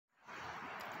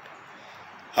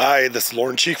Hi, this is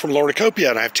Lauren Cheek from Lornicopia,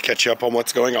 and I have to catch you up on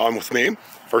what's going on with me.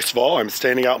 First of all, I'm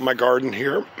standing out in my garden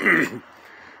here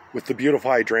with the beautiful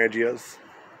hydrangeas,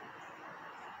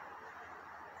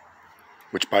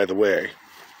 which, by the way,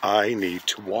 I need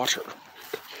to water.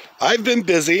 I've been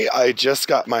busy. I just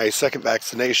got my second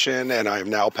vaccination, and I'm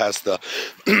now past the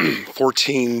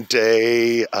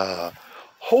 14-day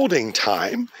holding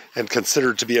time and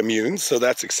considered to be immune, so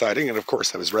that's exciting. And of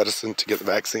course I was reticent to get the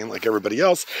vaccine like everybody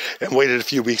else and waited a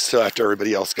few weeks till after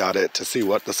everybody else got it to see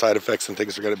what the side effects and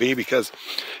things are going to be, because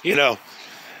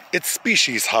it's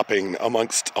species hopping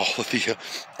amongst all of the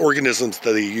organisms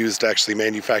that they use to actually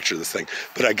manufacture this thing.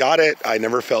 But I got it. I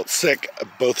never felt sick.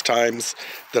 Both times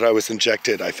that I was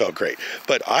injected, I felt great.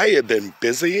 But I have been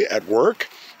busy at work.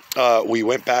 We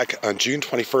went back on June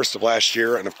 21st of last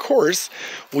year, and of course,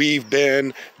 we've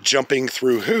been jumping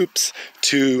through hoops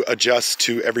to adjust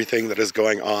to everything that is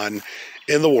going on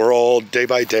in the world day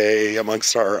by day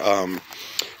amongst our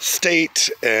state.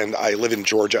 And I live in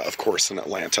Georgia, of course, in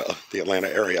Atlanta, the Atlanta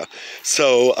area.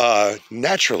 So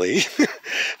naturally,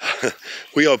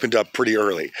 we opened up pretty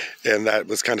early, and that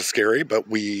was kind of scary, but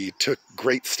we took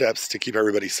great steps to keep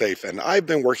everybody safe. And I've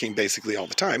been working basically all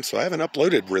the time, so I haven't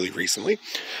uploaded really recently.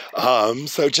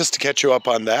 So just to catch you up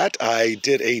on that, I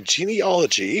did a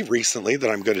genealogy recently that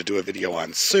I'm going to do a video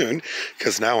on soon,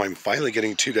 because now I'm finally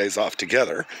getting 2 days off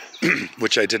together,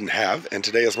 which I didn't have, and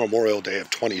today is Memorial Day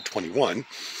of 2021.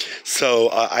 So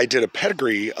I did a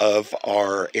pedigree of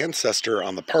our ancestor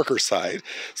on the Parker side.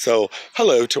 So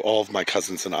hello to all of my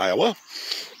cousins in Iowa.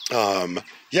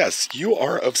 Yes, you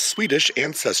are of Swedish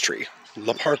ancestry.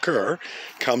 Le Parker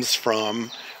comes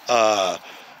from a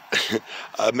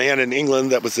man in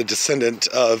England that was a descendant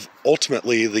of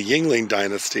ultimately the Yingling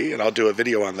dynasty, and I'll do a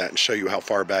video on that and show you how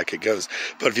far back it goes.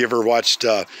 But if you ever watched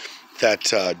that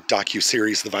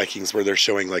docu-series, The Vikings, where they're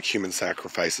showing like human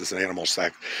sacrifices and animal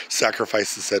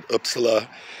sacrifices at Uppsala,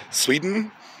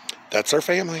 Sweden, that's our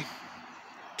family.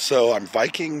 So I'm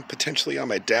Viking potentially on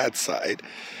my dad's side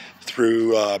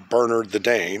through Bernard the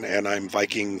Dane, and I'm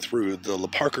Viking through the Le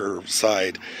Parker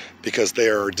side because they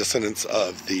are descendants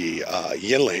of the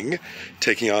Yingling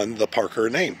taking on the Parker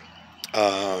name.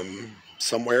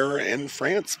 Somewhere in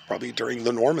France, probably during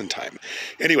the Norman time.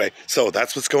 Anyway, so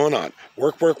that's what's going on.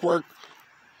 Work, work, work.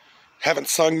 Haven't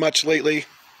sung much lately.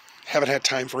 Haven't had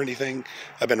time for anything.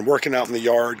 I've been working out in the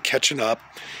yard, catching up,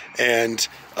 and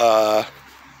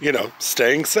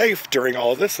staying safe during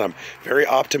all of this. I'm very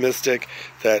optimistic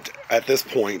that at this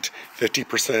point,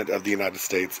 50% of the United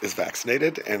States is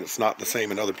vaccinated, and it's not the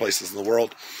same in other places in the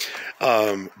world.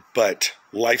 But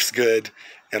life's good,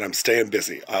 and I'm staying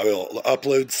busy. I will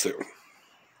upload soon.